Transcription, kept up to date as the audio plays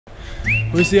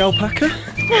Where's the alpaca?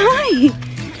 Hi!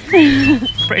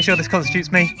 Pretty sure this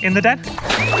constitutes me in the den.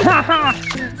 I'm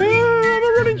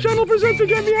a running channel presenter,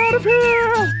 get me out of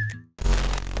here!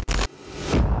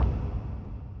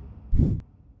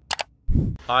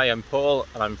 Hi, I'm Paul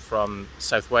and I'm from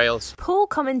South Wales. Paul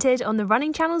commented on the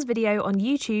Running Channel's video on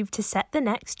YouTube to set the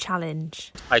next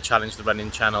challenge. I challenged the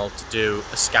Running Channel to do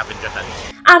a scavenger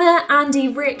hunt. Anna, Andy,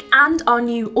 Rick and our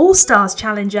new All-Stars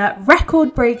challenger,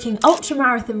 record-breaking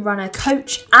ultramarathon runner,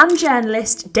 coach and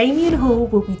journalist Damien Hall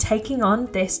will be taking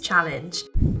on this challenge.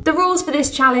 The rules for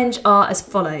this challenge are as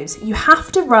follows. You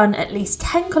have to run at least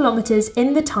 10 kilometres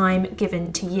in the time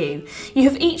given to you. You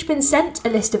have each been sent a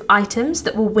list of items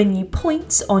that will win you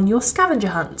points on your scavenger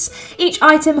hunts. Each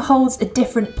item holds a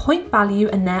different point value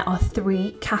and there are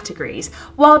 3 categories: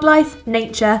 wildlife,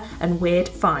 nature and weird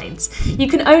finds. You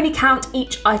can only count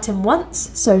each item once,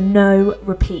 so no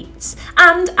repeats.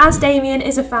 And as Damien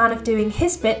is a fan of doing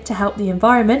his bit to help the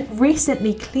environment,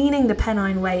 recently cleaning the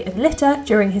Pennine Way of litter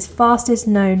during his fastest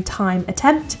known time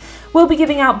attempt, we'll be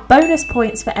giving out bonus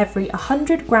points for every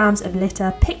 100 grams of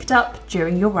litter picked up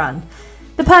during your run.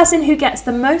 The person who gets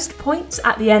the most points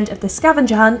at the end of the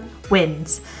scavenger hunt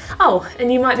wins. Oh,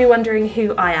 and you might be wondering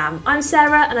who I am. I'm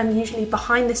Sarah and I'm usually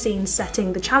behind the scenes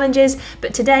setting the challenges,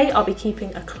 but today I'll be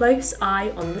keeping a close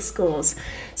eye on the scores.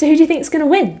 So who do you think's going to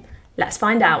win? Let's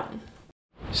find out.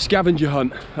 Scavenger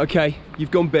hunt. Okay,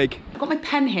 you've gone big. I've got my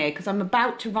pen here because I'm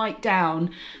about to write down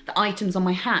the items on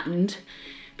my hand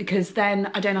because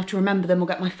then I don't have to remember them or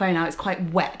get my phone out. It's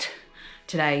quite wet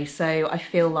today, so I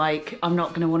feel like I'm not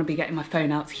going to want to be getting my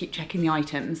phone out to keep checking the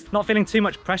items. Not feeling too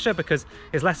much pressure because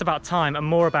it's less about time and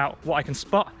more about what I can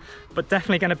spot, but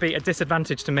definitely going to be a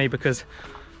disadvantage to me because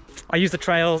I use the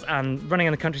trails and running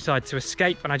in the countryside to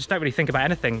escape, and I just don't really think about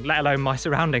anything, let alone my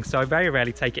surroundings, so I very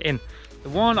rarely take it in. The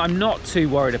one I'm not too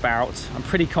worried about, I'm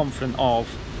pretty confident of,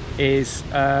 is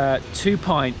 2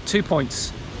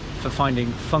 points for finding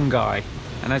fungi.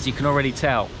 And as you can already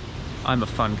tell, I'm a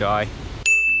fun guy.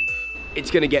 It's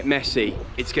gonna get messy,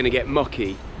 it's gonna get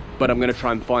mucky, but I'm gonna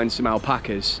try and find some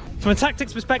alpacas. From a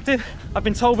tactics perspective, I've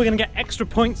been told we're going to get extra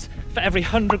points for every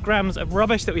 100 grams of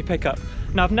rubbish that we pick up.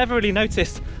 Now, I've never really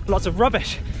noticed lots of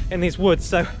rubbish in these woods,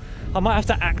 so I might have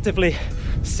to actively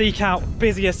seek out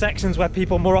busier sections where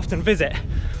people more often visit.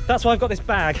 That's why I've got this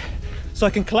bag, so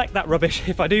I can collect that rubbish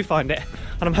if I do find it,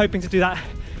 and I'm hoping to do that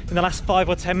in the last 5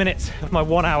 or 10 minutes of my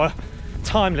 1 hour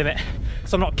time limit,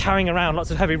 so I'm not carrying around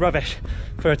lots of heavy rubbish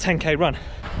for a 10k run.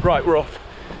 Right, we're off.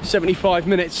 75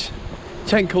 minutes,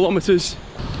 10 kilometres.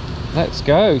 Let's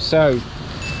go. So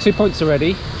 2 points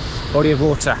already. Body of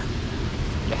water.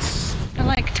 Yes. I'm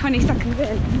like 20 seconds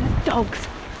in. Dogs.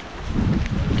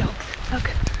 Dogs. Look.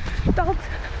 Dogs.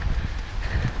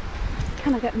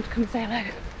 Can I get them to come say hello?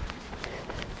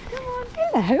 Come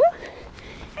on. Hello.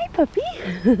 Hey, puppy.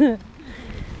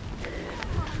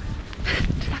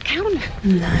 Does that count?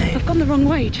 No. I've gone the wrong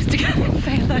way just to go and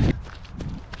say hello.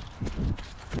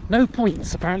 No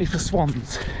points apparently for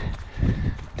swans.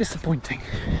 Disappointing.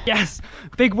 Yes,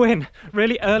 big win.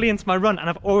 Really early into my run and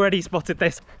I've already spotted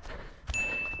this.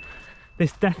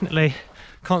 This definitely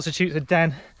constitutes a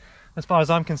den as far as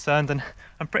I'm concerned, and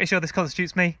I'm pretty sure this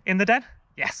constitutes me in the den.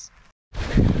 Yes.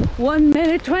 1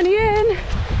 minute 20 in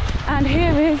and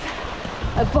here is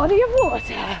a body of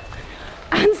water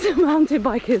and some mountain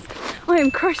bikers. I am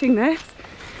crushing this.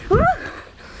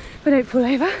 But don't fall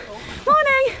over.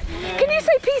 Morning! Can you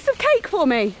say piece of cake for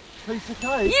me? Piece of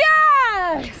cake?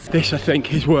 Yes! This, I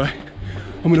think, is where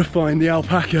I'm going to find the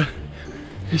alpaca.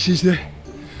 This is the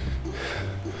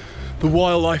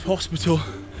wildlife hospital,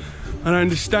 and I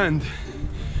understand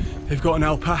they've got an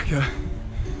alpaca.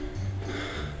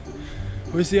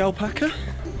 Where's the alpaca?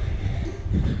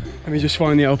 Let me just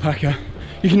find the alpaca.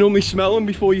 You can normally smell them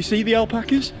before you see the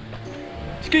alpacas.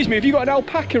 Excuse me, have you got an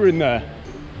alpaca in there?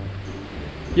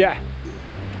 Yeah.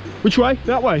 Which way?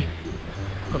 That way?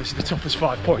 Oh, this is the toughest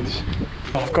 5 points.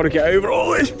 Oh, I've got to get over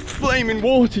all this flaming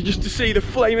water just to see the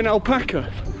flaming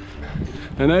alpaca.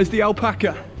 And there's the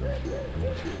alpaca.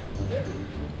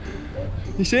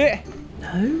 You see it?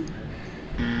 No.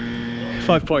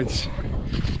 5 points.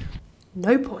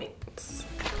 No points.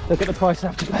 Look at the price I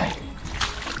have to pay.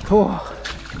 Oh.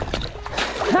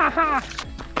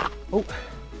 Oh.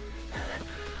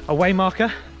 A way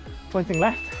marker, pointing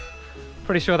left.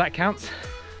 Pretty sure that counts.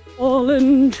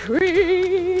 Fallen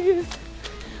trees.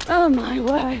 Oh my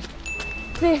word.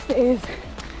 This is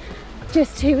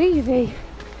just too easy.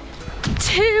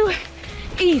 Too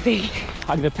easy.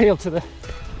 I can appeal to the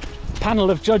panel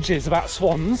of judges about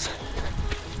swans.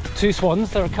 2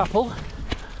 swans, they're a couple.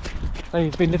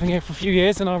 They've been living here for a few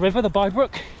years in our river, the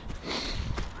Bybrook.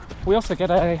 We also get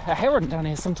a heron down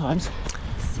here sometimes.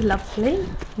 It's lovely.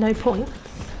 No point.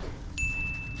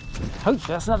 Hopefully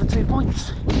that's another 2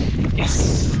 points.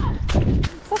 Yes!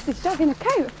 Sausage dog in a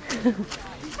coat.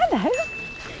 Hello.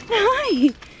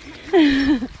 Hi.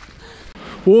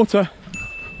 Water,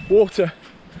 water,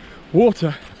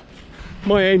 water.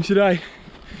 My aim today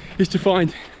is to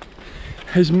find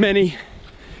as many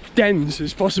dens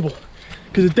as possible,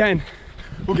 because a den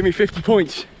will give me 50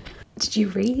 points. Did you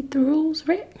read the rules,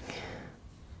 Rick?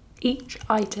 Each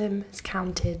item is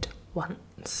counted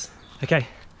once. Okay,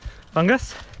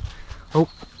 fungus. Oh.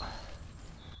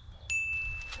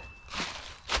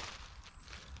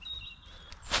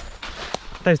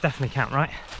 Those definitely count, right?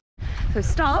 So I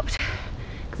stopped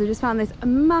because I just found this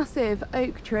massive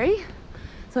oak tree.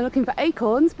 So I'm looking for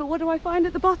acorns, but what do I find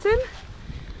at the bottom?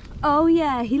 Oh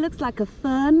yeah, he looks like a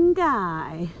fun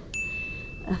guy.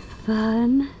 A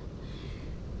fun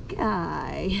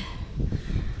guy.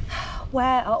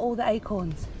 Where are all the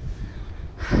acorns?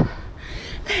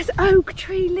 There's oak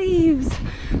tree leaves.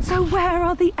 So where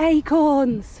are the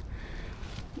acorns?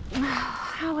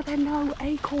 How are there no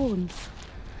acorns?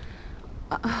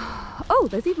 Oh,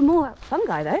 there's even more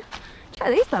fungi though. Check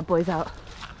these bad boys out.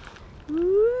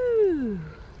 Ooh,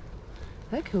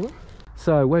 they're cool.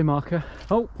 So, way marker.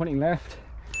 Oh, pointing left.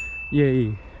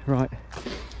 Yay, right.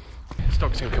 This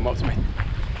dog's gonna come up to me.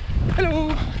 Hello!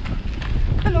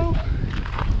 Hello!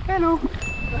 Hello!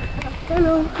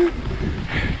 Hello!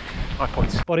 5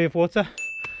 points. Body of water.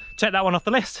 Check that one off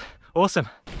the list. Awesome.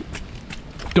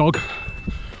 Dog.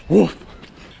 Woof!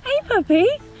 Hey puppy!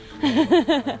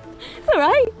 It's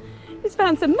alright. Just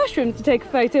found some mushrooms to take a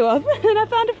photo of and I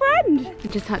found a friend. I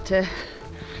just had to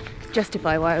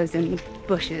justify why I was in the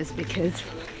bushes because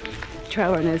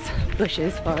trail runners,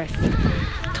 bushes, forests,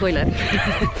 toilet.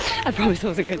 I promised I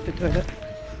wasn't going to the toilet.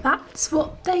 That's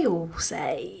what they all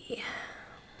say.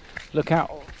 Look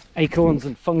out, acorns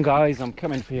and fungi, I'm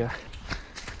coming for you.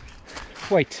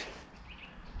 Wait.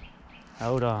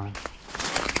 Hold on.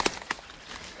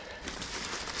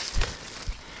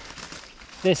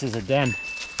 This is a den.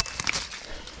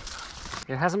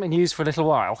 It hasn't been used for a little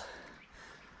while,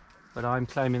 but I'm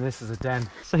claiming this is a den.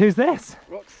 So who's this?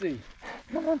 Roxy.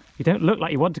 You don't look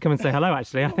like you want to come and say hello,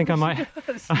 actually. I think I might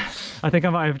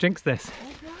have jinxed this.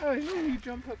 Oh, you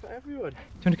jump up at everyone. Do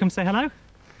you want to come say hello?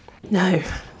 No,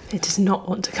 it does not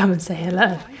want to come and say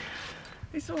hello.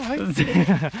 It's alright.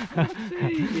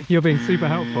 You're being super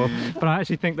helpful, but I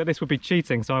actually think that this would be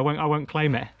cheating, so I won't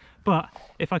claim it. But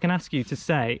if I can ask you to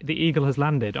say the eagle has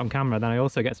landed on camera, then I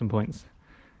also get some points.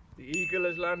 The eagle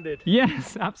has landed.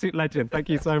 Yes, absolute legend. Thank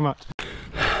you so much.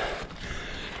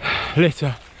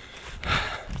 Litter.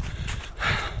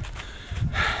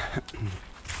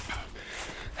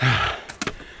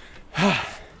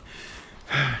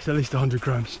 It's at least 100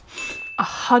 grams.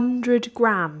 100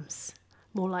 grams.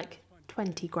 More like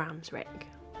 20 grams, Rick.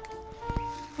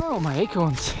 Oh, my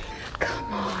acorns.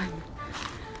 Come on.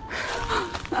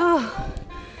 Oh,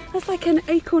 that's like an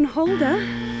acorn holder.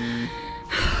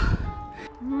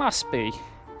 Must be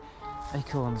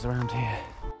acorns around here.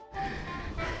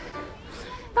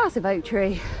 Massive oak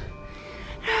tree.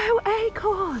 No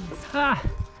acorns. Ah.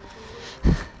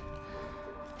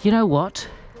 You know what?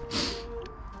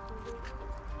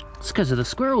 It's because of the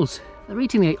squirrels. They're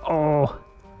eating the... Oh.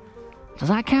 Does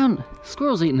that count?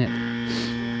 Squirrels eating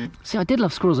it. See, I did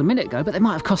love squirrels a minute ago, but they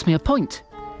might have cost me a point.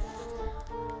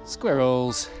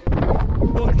 Squirrels.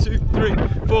 1, 2, 3,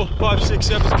 4, 5, 6,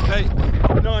 7,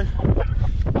 8, 9,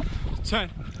 10.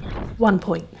 1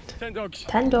 point. 10 dogs.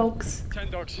 10 dogs.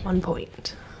 10 dogs. 1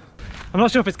 point. I'm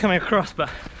not sure if it's coming across, but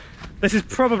this is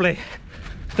probably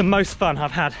the most fun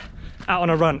I've had out on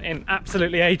a run in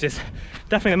absolutely ages.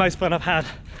 Definitely the most fun I've had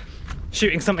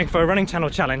shooting something for a running channel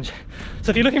challenge.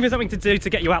 So if you're looking for something to do to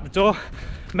get you out the door,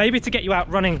 maybe to get you out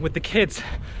running with the kids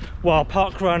while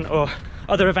park run or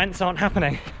other events aren't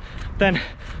happening, then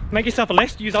make yourself a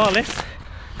list, use our list,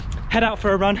 head out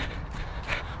for a run,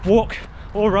 walk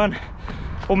or run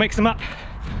or mix them up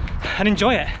and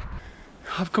enjoy it.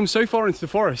 I've come so far into the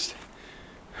forest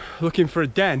looking for a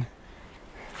den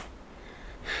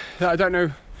that I don't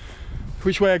know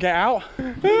which way I get out. I'm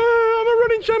a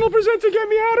running channel presenter, get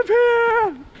me out of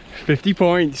here! 50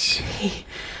 points. He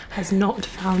has not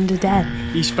found a den.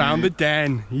 He's found the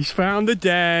den. He's found the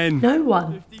den. No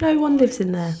one lives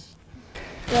in there.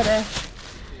 Rubbish.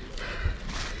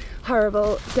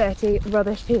 Horrible, dirty,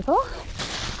 rubbish people.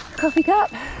 Coffee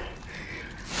cup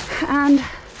and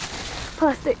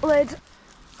plastic lid.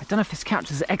 I don't know if this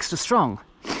counts as extra strong,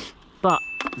 but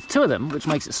there's 2 of them, which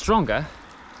makes it stronger.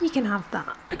 You can have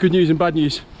that. Good news and bad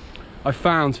news. I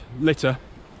found litter.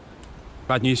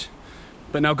 Bad news.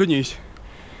 But now good news.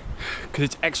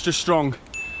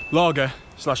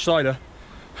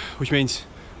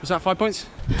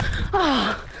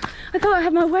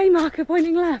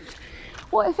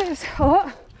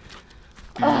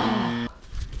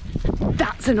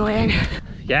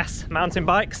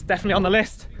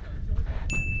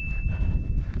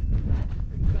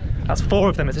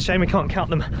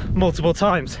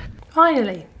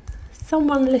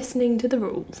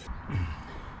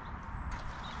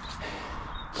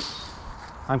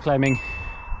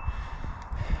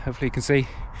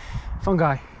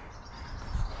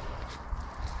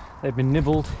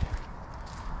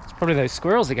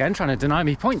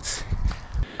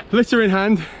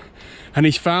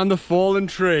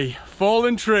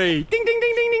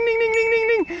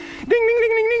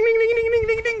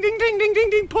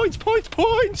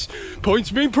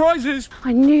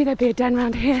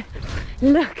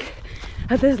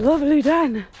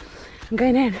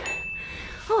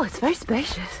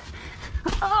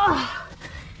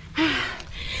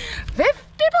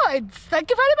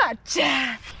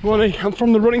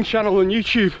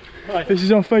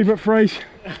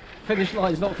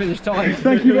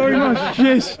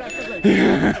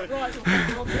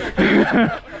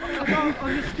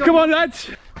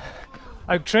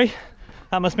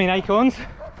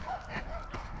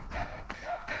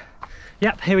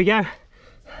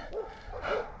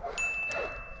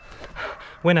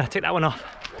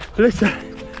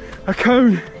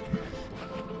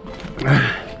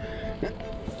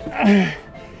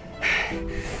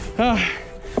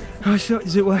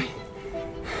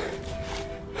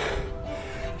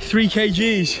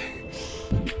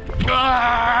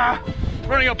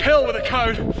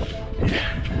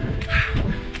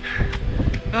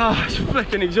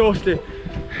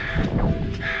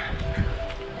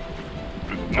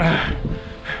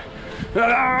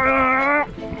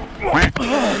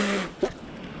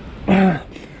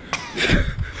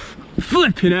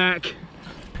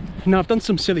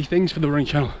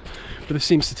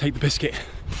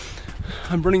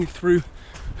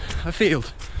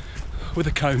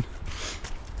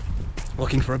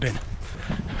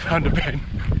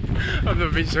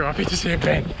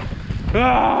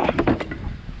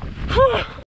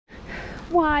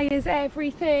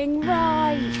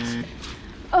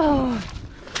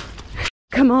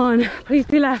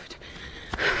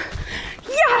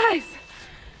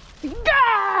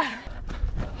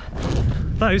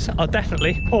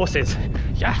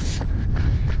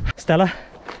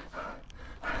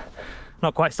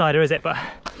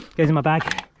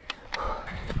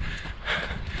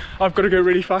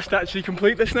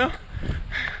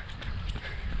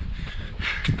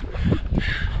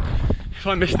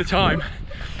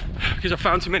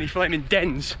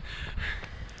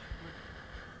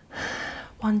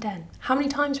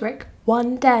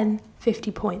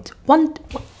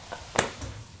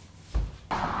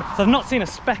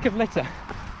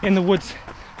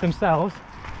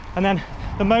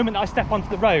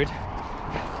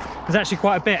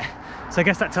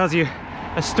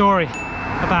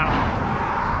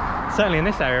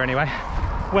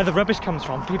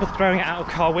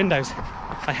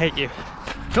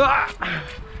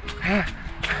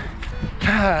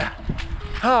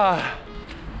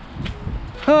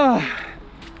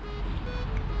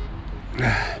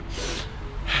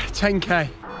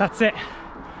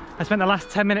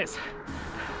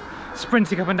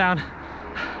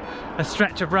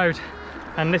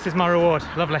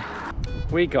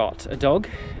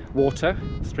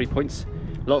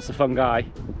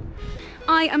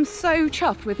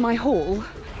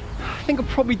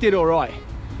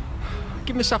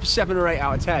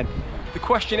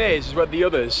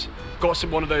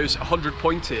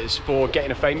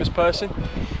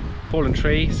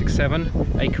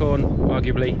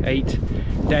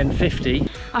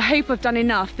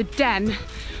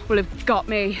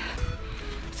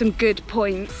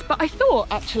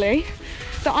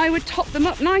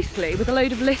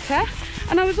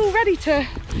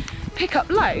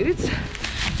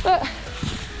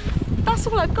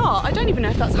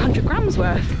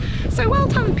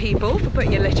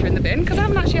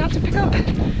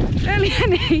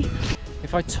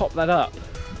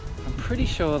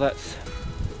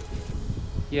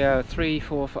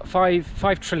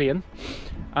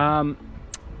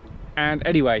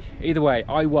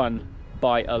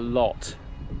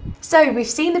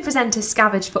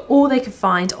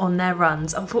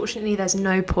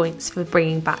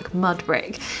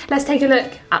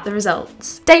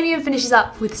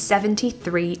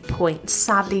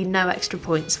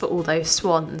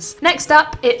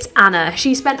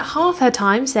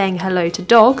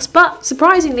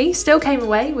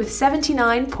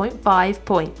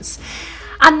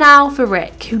 And now for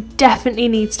Rick, who definitely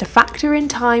needs to factor in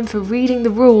time for reading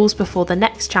the rules before the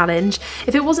next challenge.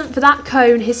 If it wasn't for that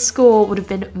cone, his score would have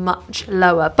been much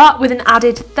lower. But with an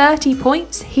added 30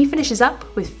 points, he finishes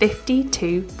up with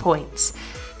 52 points.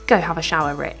 Go have a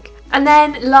shower, Rick. And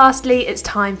then lastly, it's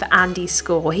time for Andy's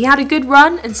score. He had a good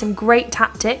run and some great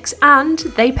tactics, and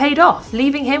they paid off,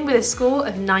 leaving him with a score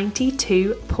of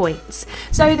 92 points.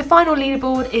 So the final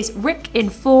leaderboard is Rick in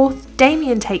 4th,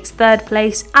 Damien takes 3rd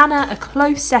place, Anna a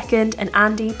close 2nd, and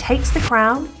Andy takes the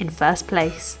crown in 1st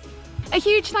place. A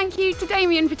huge thank you to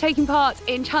Damien for taking part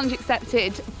in Challenge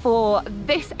Accepted for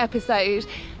this episode.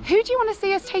 Who do you want to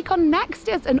see us take on next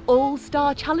as an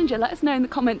all-star challenger? Let us know in the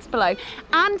comments below,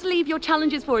 and leave your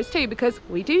challenges for us too, because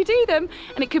we do them,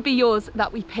 and it could be yours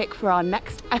that we pick for our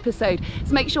next episode.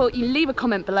 So make sure you leave a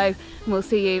comment below, and we'll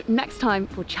see you next time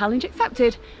for Challenge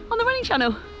Accepted on the Running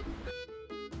Channel.